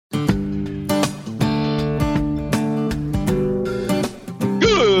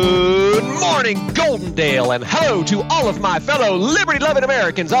morning, Goldendale, and hello to all of my fellow liberty-loving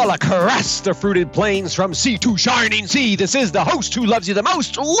Americans all across the fruited plains from sea to shining sea. This is the host who loves you the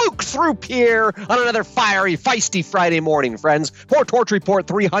most, Luke Throop, here on another fiery, feisty Friday morning, friends. Port Torch Report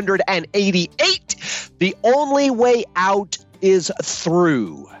 388. The only way out is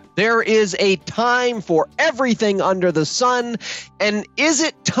through. There is a time for everything under the sun, and is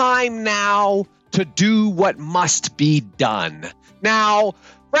it time now to do what must be done? Now,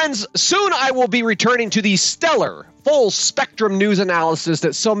 friends, soon I will be returning to the stellar full spectrum news analysis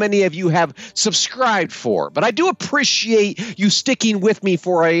that so many of you have subscribed for. But I do appreciate you sticking with me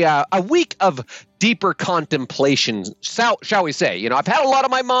for a week of deeper contemplation, shall we say. You know, I've had a lot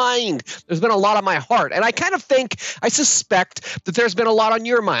on my mind. There's been a lot on my heart. And I kind of I suspect that there's been a lot on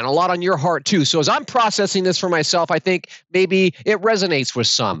your mind, a lot on your heart too. So as I'm processing this for myself, I think maybe it resonates with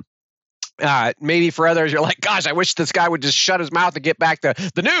some. Maybe for others, you're like, gosh, I wish this guy would just shut his mouth and get back to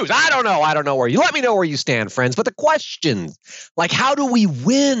the news. I don't know where you let me know where you stand, friends. But the question, like, how do we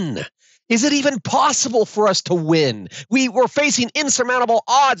win? Is it even possible for us to win? We're facing insurmountable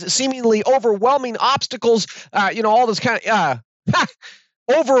odds, seemingly overwhelming obstacles, all this kind of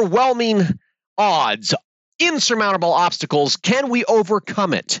overwhelming odds, insurmountable obstacles. Can we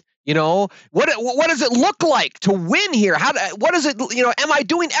overcome it? You know, what does it look like to win here? What is it, am I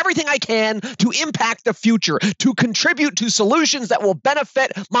doing everything I can to impact the future, to contribute to solutions that will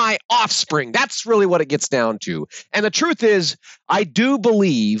benefit my offspring? That's really what it gets down to. And the truth is, I do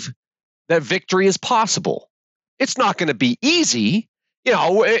believe that victory is possible. It's not going to be easy.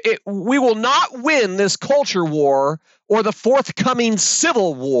 We will not win this culture war or the forthcoming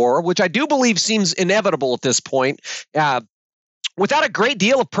civil war, which I do believe seems inevitable at this point, without a great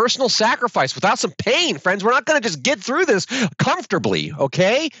deal of personal sacrifice, without some pain, friends. We're not going to just get through this comfortably,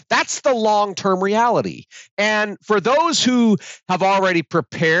 okay? That's the long-term reality. And for those who have already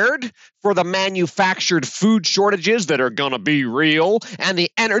prepared for the manufactured food shortages that are going to be real and the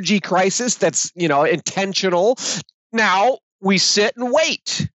energy crisis that's, intentional, now we sit and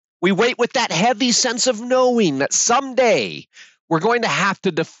wait. We wait with that heavy sense of knowing that someday we're going to have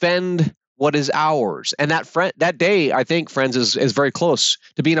to defend what is ours. And that day, I think, friends, is very close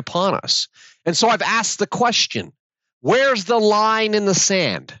to being upon us. And so I've asked the question, where's the line in the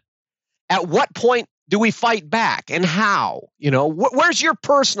sand? At what point do we fight back, and how? Where's your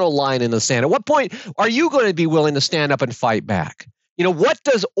personal line in the sand? At what point are you going to be willing to stand up and fight back? What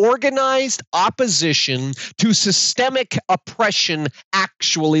does organized opposition to systemic oppression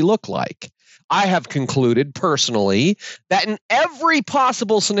actually look like? I have concluded personally that in every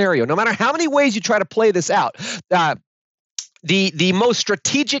possible scenario, no matter how many ways you try to play this out, the most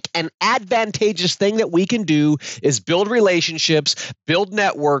strategic and advantageous thing that we can do is build relationships, build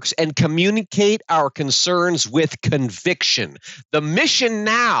networks, and communicate our concerns with conviction. The mission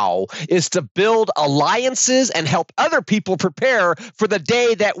now is to build alliances and help other people prepare for the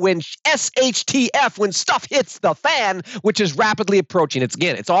day that when SHTF, when stuff hits the fan, which is rapidly approaching.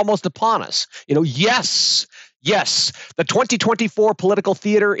 It's almost upon us. Yes, the 2024 political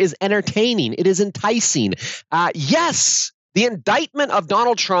theater is entertaining. It is enticing. Yes. The indictment of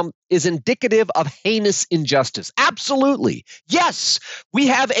Donald Trump is indicative of heinous injustice. Absolutely. Yes, we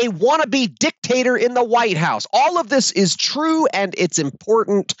have a wannabe dictator in the White House. All of this is true and it's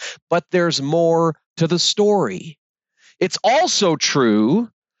important, but there's more to the story. It's also true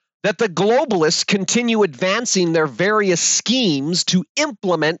that the globalists continue advancing their various schemes to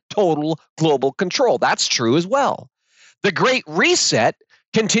implement total global control. That's true as well. The Great Reset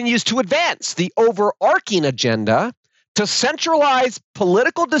continues to advance the overarching agenda to centralize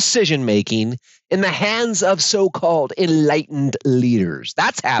political decision-making in the hands of so-called enlightened leaders.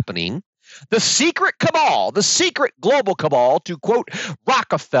 That's happening. The secret cabal, the secret global cabal, to quote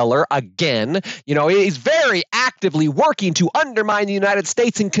Rockefeller again, is very actively working to undermine the United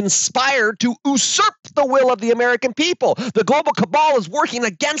States and conspire to usurp the will of the American people. The global cabal is working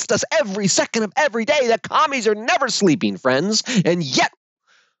against us every second of every day. The commies are never sleeping, friends. And yet,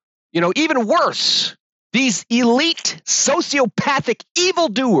 even worse, these elite, sociopathic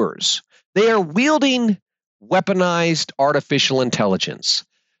evildoers, they are wielding weaponized artificial intelligence.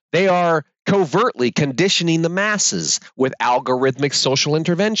 They are covertly conditioning the masses with algorithmic social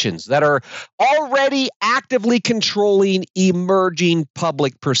interventions that are already actively controlling emerging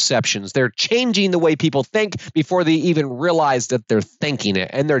public perceptions. They're changing the way people think before they even realize that they're thinking it.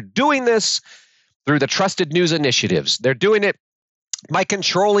 And they're doing this through the trusted news initiatives. They're doing it by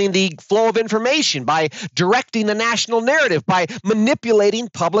controlling the flow of information, by directing the national narrative, by manipulating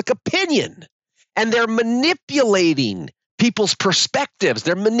public opinion. And they're manipulating people's perspectives.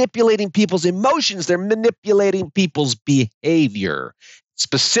 They're manipulating people's emotions. They're manipulating people's behavior.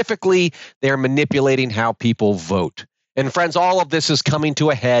 Specifically, they're manipulating how people vote. And friends, all of this is coming to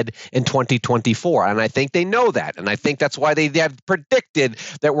a head in 2024. And I think they know that. And I think that's why they have predicted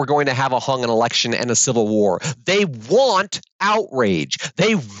that we're going to have a hung election and a civil war. They want outrage.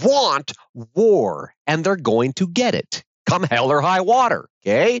 They want war. And they're going to get it, come hell or high water.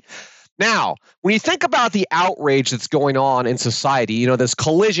 Okay? Now, when you think about the outrage that's going on in society, this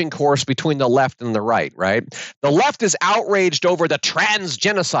collision course between the left and the right? The left is outraged over the trans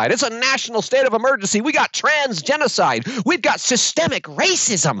genocide. It's a national state of emergency. We got trans genocide. We've got systemic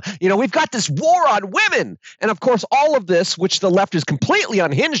racism. We've got this war on women. And of course, all of this, which the left is completely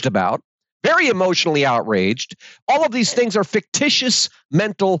unhinged about, very emotionally outraged, all of these things are fictitious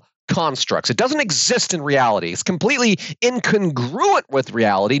mental constructs. It doesn't exist in reality. It's completely incongruent with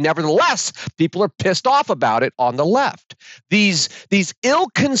reality. Nevertheless, people are pissed off about it on the left. These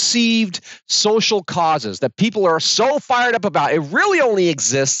ill-conceived social causes that people are so fired up about, it really only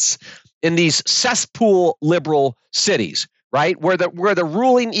exists in these cesspool liberal cities, right? Where the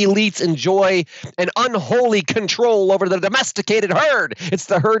ruling elites enjoy an unholy control over the domesticated herd. It's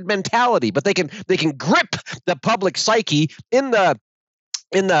the herd mentality, but they can grip the public psyche in the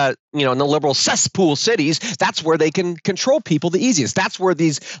liberal cesspool cities. That's where they can control people the easiest. That's where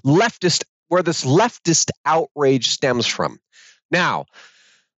this leftist outrage stems from. Now,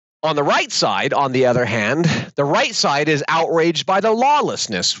 on the right side, on the other hand, the right side is outraged by the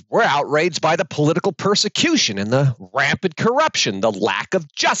lawlessness. We're outraged by the political persecution and the rampant corruption, the lack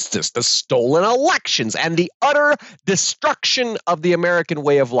of justice, the stolen elections, and the utter destruction of the American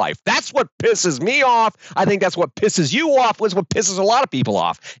way of life. That's what pisses me off. I think that's what pisses you off, was what pisses a lot of people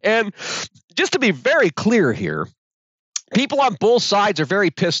off. And just to be very clear here, people on both sides are very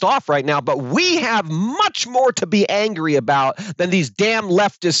pissed off right now, but we have much more to be angry about than these damn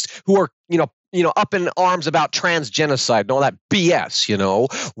leftists who are, up in arms about trans genocide and all that BS,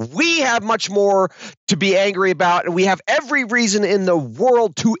 We have much more to be angry about, and we have every reason in the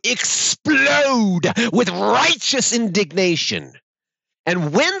world to explode with righteous indignation.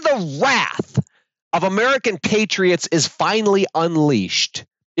 And when the wrath of American patriots is finally unleashed,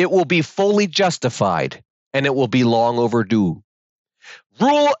 it will be fully justified. And it will be long overdue.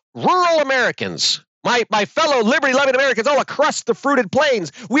 Rural Americans, my fellow liberty-loving Americans all across the fruited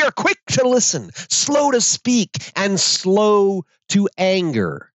plains, we are quick to listen, slow to speak, and slow to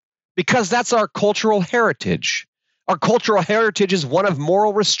anger, because that's our cultural heritage. Our cultural heritage is one of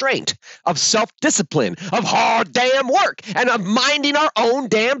moral restraint, of self-discipline, of hard damn work, and of minding our own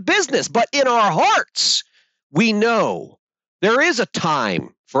damn business. But in our hearts, we know there is a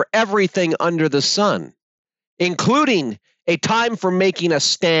time for everything under the sun, including a time for making a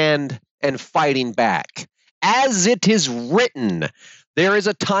stand and fighting back. As it is written, there is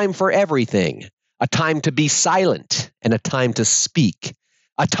a time for everything, a time to be silent and a time to speak,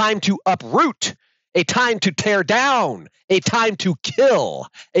 a time to uproot, a time to tear down, a time to kill,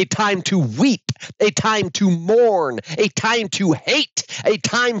 a time to weep, a time to mourn, a time to hate, a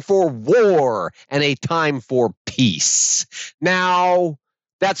time for war, and a time for peace. Now,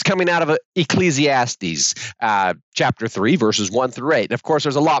 that's coming out of Ecclesiastes, chapter 3, verses 1 through 8. And of course,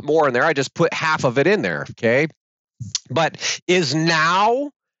 there's a lot more in there. I just put half of it in there, okay? But is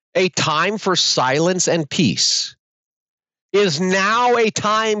now a time for silence and peace? Is now a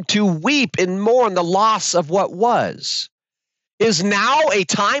time to weep and mourn the loss of what was? Is now a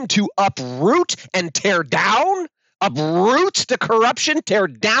time to uproot and tear down? Uproot the corruption, tear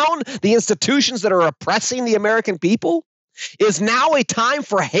down the institutions that are oppressing the American people? Is now a time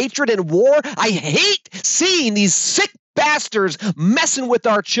for hatred and war? I hate seeing these sick bastards messing with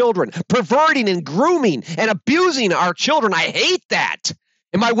our children, perverting and grooming and abusing our children. I hate that.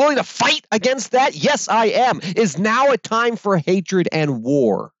 Am I willing to fight against that? Yes, I am. Is now a time for hatred and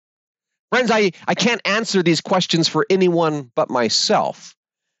war? Friends, I can't answer these questions for anyone but myself.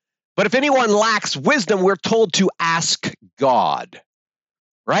 But if anyone lacks wisdom, we're told to ask God.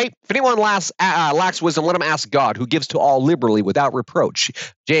 Right? If anyone lacks wisdom, let him ask God, who gives to all liberally without reproach.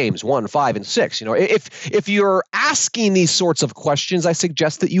 James 1, 5, and 6. If you're asking these sorts of questions, I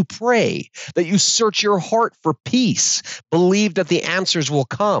suggest that you pray, that you search your heart for peace. Believe that the answers will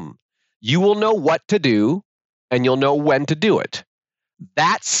come. You will know what to do, and you'll know when to do it.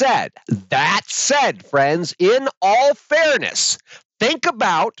 That said, friends, in all fairness, think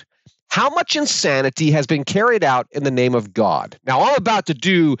about how much insanity has been carried out in the name of God. Now, I'm about to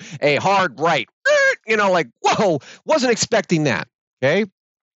do a hard right, whoa, wasn't expecting that, okay?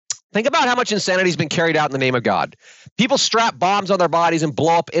 Think about how much insanity has been carried out in the name of God. People strap bombs on their bodies and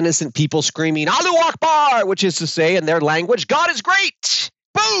blow up innocent people screaming, Allahu Akbar, which is to say in their language, God is great.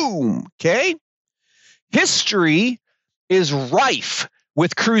 Boom, okay? History is rife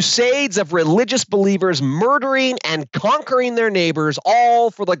with crusades of religious believers murdering and conquering their neighbors,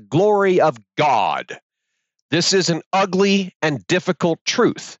 all for the glory of God. This is an ugly and difficult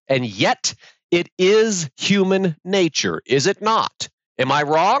truth, and yet it is human nature, is it not? Am I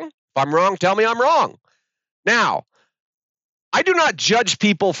wrong? If I'm wrong, tell me I'm wrong. Now, I do not judge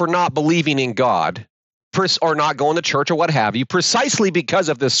people for not believing in God or not going to church or what have you, precisely because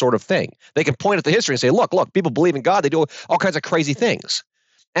of this sort of thing. They can point at the history and say, look, people believe in God. They do all kinds of crazy things.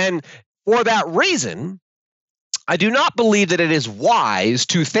 And for that reason, I do not believe that it is wise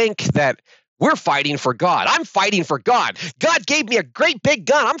to think that we're fighting for God. I'm fighting for God. God gave me a great big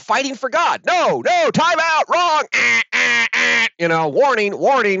gun. I'm fighting for God. No, time out, wrong.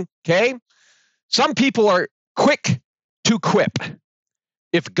 Warning, okay? Some people are quick to quip.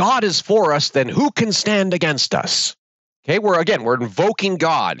 If God is for us, then who can stand against us? Okay, we're invoking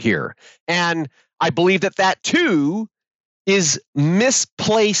God here. And I believe that too is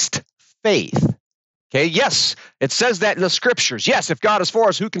misplaced faith. Okay, yes, it says that in the scriptures. Yes, if God is for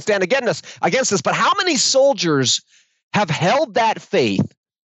us, who can stand against us? But how many soldiers have held that faith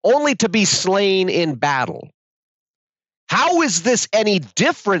only to be slain in battle? How is this any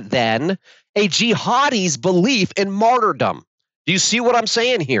different than a jihadi's belief in martyrdom? Do you see what I'm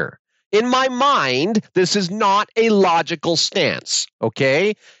saying here? In my mind, this is not a logical stance,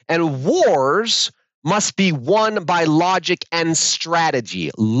 okay? And wars must be won by logic and strategy.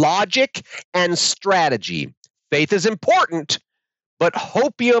 Logic and strategy. Faith is important, but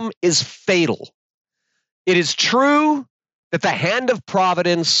hopium is fatal. It is true that the hand of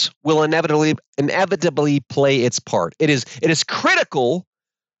providence will inevitably play its part. It is critical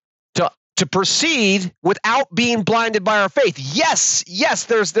to proceed without being blinded by our faith. Yes,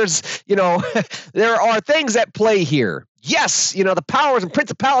 there's there are things at play here. Yes, the powers and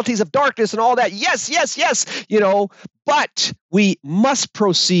principalities of darkness and all that. Yes, but we must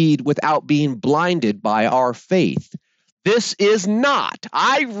proceed without being blinded by our faith. This is not,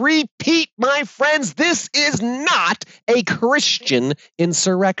 I repeat, my friends, this is not a Christian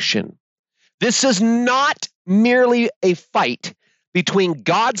insurrection. This is not merely a fight between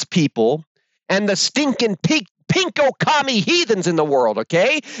God's people and the stinking pinko commie heathens in the world,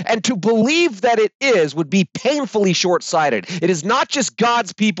 okay? And to believe that it is would be painfully short-sighted. It is not just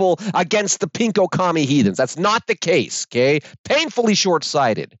God's people against the pinko commie heathens. That's not the case, okay? Painfully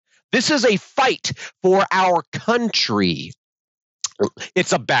short-sighted. This is a fight for our country.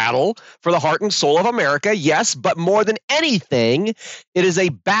 It's a battle for the heart and soul of America, yes, but more than anything, it is a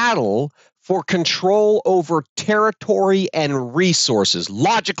battle for control over territory and resources,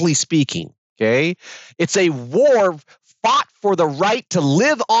 logically speaking, okay? It's a war fought for the right to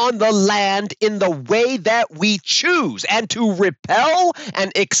live on the land in the way that we choose and to repel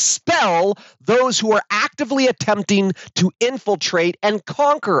and expel those who are actively attempting to infiltrate and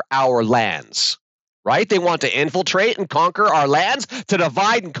conquer our lands, right? They want to infiltrate and conquer our lands, to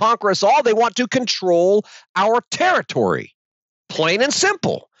divide and conquer us all. They want to control our territory, plain and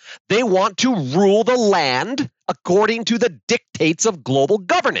simple. They want to rule the land according to the dictates of global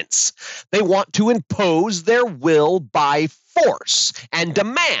governance. They want to impose their will by force and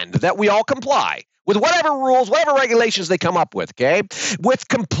demand that we all comply with whatever rules, whatever regulations they come up with, okay? With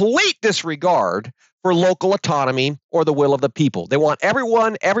complete disregard for local autonomy or the will of the people. They want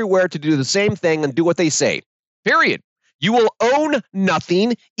everyone, everywhere to do the same thing and do what they say, period. You will own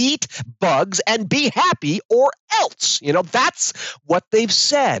nothing, eat bugs, and be happy, or else. That's what they've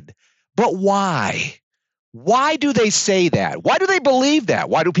said. But why? Why do they say that? Why do they believe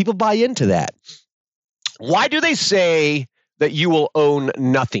that? Why do people buy into that? Why do they say that you will own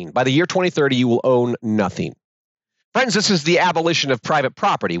nothing? By the year 2030, you will own nothing. Friends, this is the abolition of private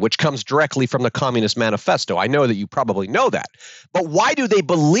property, which comes directly from the Communist Manifesto. I know that you probably know that. But why do they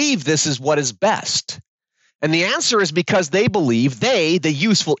believe this is what is best? And the answer is because they believe, the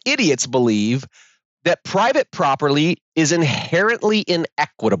useful idiots believe, that private property is inherently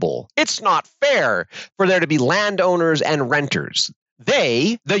inequitable. It's not fair for there to be landowners and renters.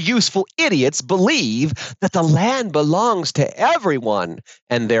 They, the useful idiots, believe that the land belongs to everyone,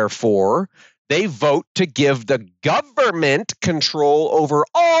 and therefore they vote to give the government control over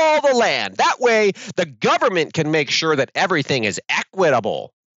all the land. That way, the government can make sure that everything is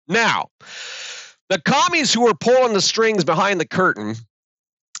equitable. Now, the commies who are pulling the strings behind the curtain,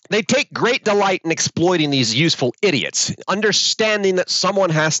 they take great delight in exploiting these useful idiots, understanding that someone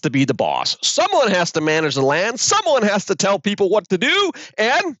has to be the boss. Someone has to manage the land. Someone has to tell people what to do.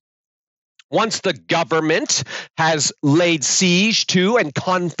 And once the government has laid siege to and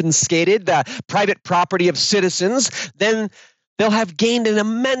confiscated the private property of citizens, then they'll have gained an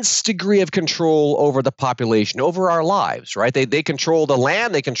immense degree of control over the population, over our lives, right? They control the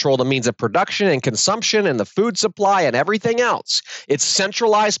land, they control the means of production and consumption and the food supply and everything else. It's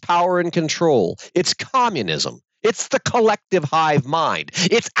centralized power and control. It's communism. It's the collective hive mind.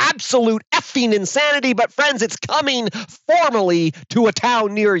 It's absolute effing insanity, but friends, it's coming formally to a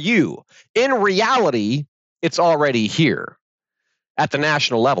town near you. In reality, it's already here at the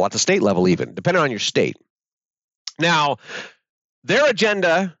national level, at the state level even, depending on your state. Now, their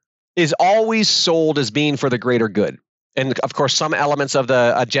agenda is always sold as being for the greater good. And of course, some elements of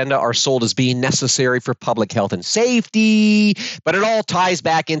the agenda are sold as being necessary for public health and safety, but it all ties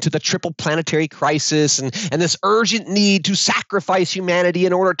back into the triple planetary crisis and this urgent need to sacrifice humanity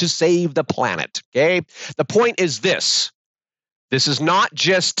in order to save the planet. Okay? The point is this. This is not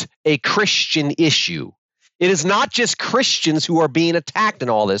just a Christian issue. It is not just Christians who are being attacked in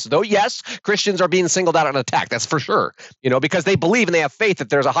all this, though, yes, Christians are being singled out and attacked. That's for sure, because they believe and they have faith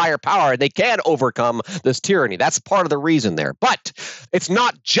that there's a higher power and they can overcome this tyranny. That's part of the reason there. But it's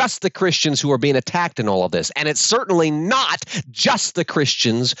not just the Christians who are being attacked in all of this. And it's certainly not just the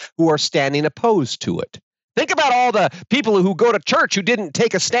Christians who are standing opposed to it. Think about all the people who go to church who didn't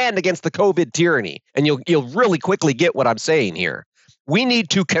take a stand against the COVID tyranny. And you'll really quickly get what I'm saying here. We need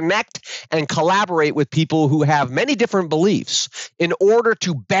to connect and collaborate with people who have many different beliefs in order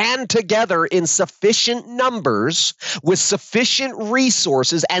to band together in sufficient numbers with sufficient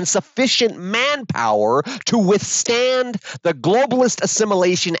resources and sufficient manpower to withstand the globalist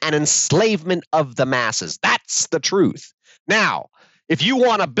assimilation and enslavement of the masses. That's the truth. Now, if you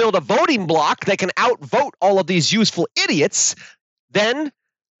want to build a voting bloc that can outvote all of these useful idiots, then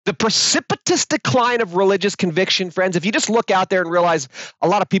the precipitous decline of religious conviction, friends, if you just look out there and realize a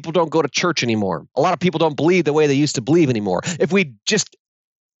lot of people don't go to church anymore, a lot of people don't believe the way they used to believe anymore, if we just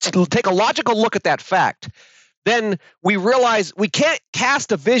take a logical look at that fact, then we realize we can't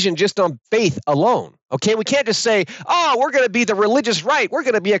cast a vision just on faith alone. Okay, we can't just say, oh, we're going to be the religious right. We're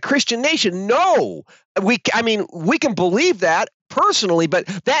going to be a Christian nation. No, we can believe that personally, but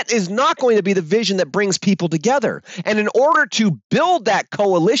that is not going to be the vision that brings people together. And in order to build that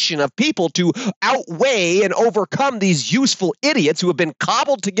coalition of people to outweigh and overcome these useful idiots who have been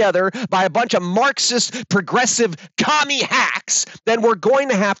cobbled together by a bunch of Marxist, progressive, commie hacks, then we're going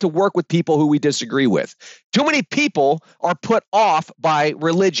to have to work with people who we disagree with. Too many people are put off by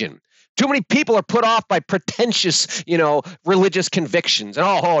religion. Too many people are put off by pretentious, religious convictions. And,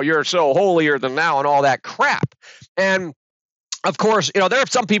 oh, you're so holier than thou and all that crap. And of course, there are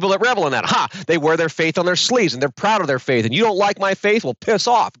some people that revel in that. They wear their faith on their sleeves and they're proud of their faith. And you don't like my faith? Well, piss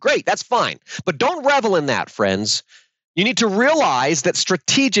off. Great, that's fine. But don't revel in that, friends. You need to realize that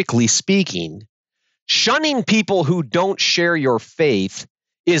strategically speaking, shunning people who don't share your faith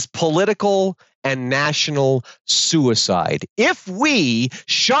is political and national suicide. If we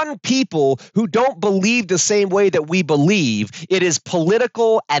shun people who don't believe the same way that we believe, it is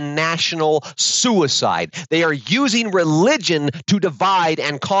political and national suicide. They are using religion to divide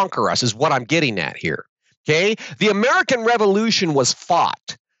and conquer us, is what I'm getting at here. Okay? The American Revolution was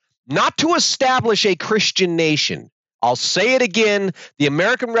fought not to establish a Christian nation. I'll say it again. The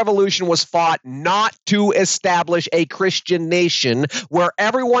American Revolution was fought not to establish a Christian nation where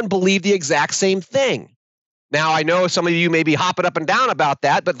everyone believed the exact same thing. Now, I know some of you may be hopping up and down about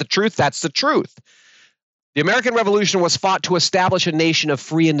that, but that's the truth. The American Revolution was fought to establish a nation of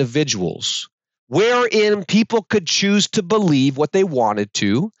free individuals, wherein people could choose to believe what they wanted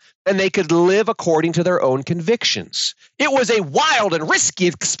to, and they could live according to their own convictions. It was a wild and risky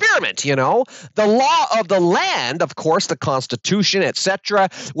experiment, The law of the land, of course, the Constitution, etc.,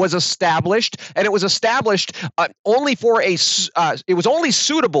 was established, and it was established only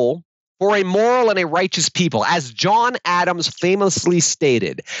suitable for a moral and a righteous people. As John Adams famously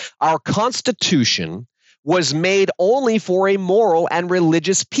stated, our Constitution was made only for a moral and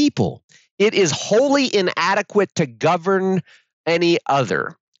religious people. It is wholly inadequate to govern any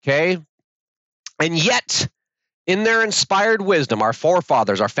other. Okay? And yet, in their inspired wisdom, our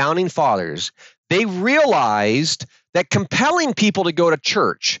forefathers, our founding fathers, they realized that compelling people to go to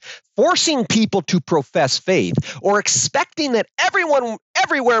church, forcing people to profess faith, or expecting that everyone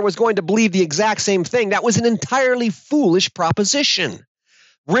everywhere was going to believe the exact same thing, that was an entirely foolish proposition.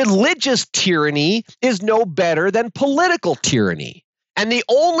 Religious tyranny is no better than political tyranny. And the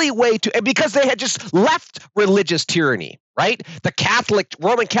only way because they had just left religious tyranny, right? The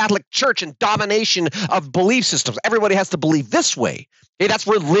Roman Catholic Church and domination of belief systems. Everybody has to believe this way. Okay, that's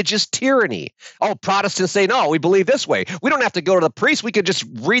religious tyranny. Oh, Protestants say, no, we believe this way. We don't have to go to the priest. We could just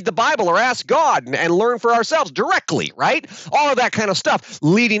read the Bible or ask God and learn for ourselves directly, right? All of that kind of stuff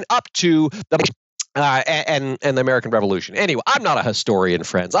leading up to the and the American Revolution. Anyway, I'm not a historian,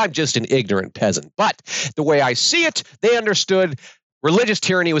 friends. I'm just an ignorant peasant. But the way I see it, they understood religious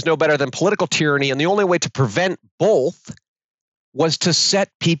tyranny was no better than political tyranny, and the only way to prevent both was to set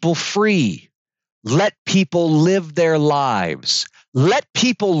people free. Let people live their lives. Let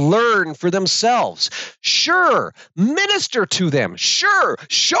people learn for themselves. Sure, minister to them. Sure,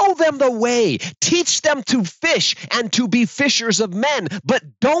 show them the way. Teach them to fish and to be fishers of men, but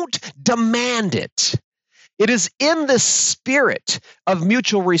don't demand it. It is in the spirit of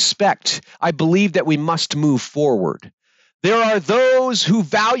mutual respect, I believe, that we must move forward. There are those who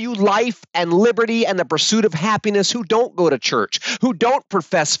value life and liberty and the pursuit of happiness who don't go to church, who don't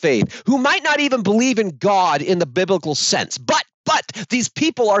profess faith, who might not even believe in God in the biblical sense. But these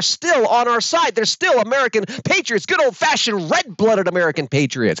people are still on our side. They're still American patriots, good old-fashioned red-blooded American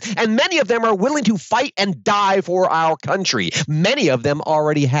patriots. And many of them are willing to fight and die for our country. Many of them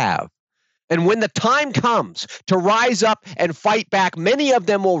already have. And when the time comes to rise up and fight back, many of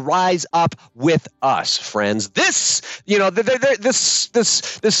them will rise up with us, friends. This,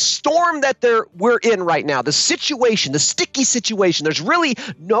 this storm that we're in right now, the situation, the sticky situation, there's really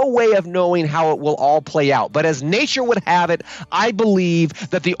no way of knowing how it will all play out. But as nature would have it, I believe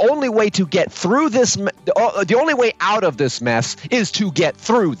that the only way to get through this, the only way out of this mess is to get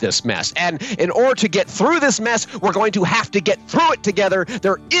through this mess. And in order to get through this mess, we're going to have to get through it together.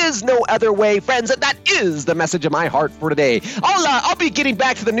 There is no other way, friends, and that is the message of my heart for today. I'll be getting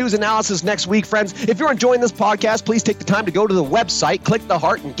back to the news analysis next week, friends. If you're enjoying this podcast, please take the time to go to the website, click the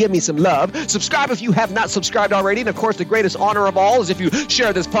heart, and give me some love. Subscribe if you have not subscribed already, and of course, the greatest honor of all is if you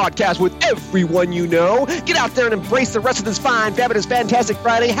share this podcast with everyone you know. Get out there and embrace the rest of this fine, fabulous, fantastic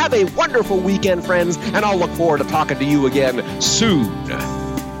Friday. Have a wonderful weekend, friends, and I'll look forward to talking to you again soon.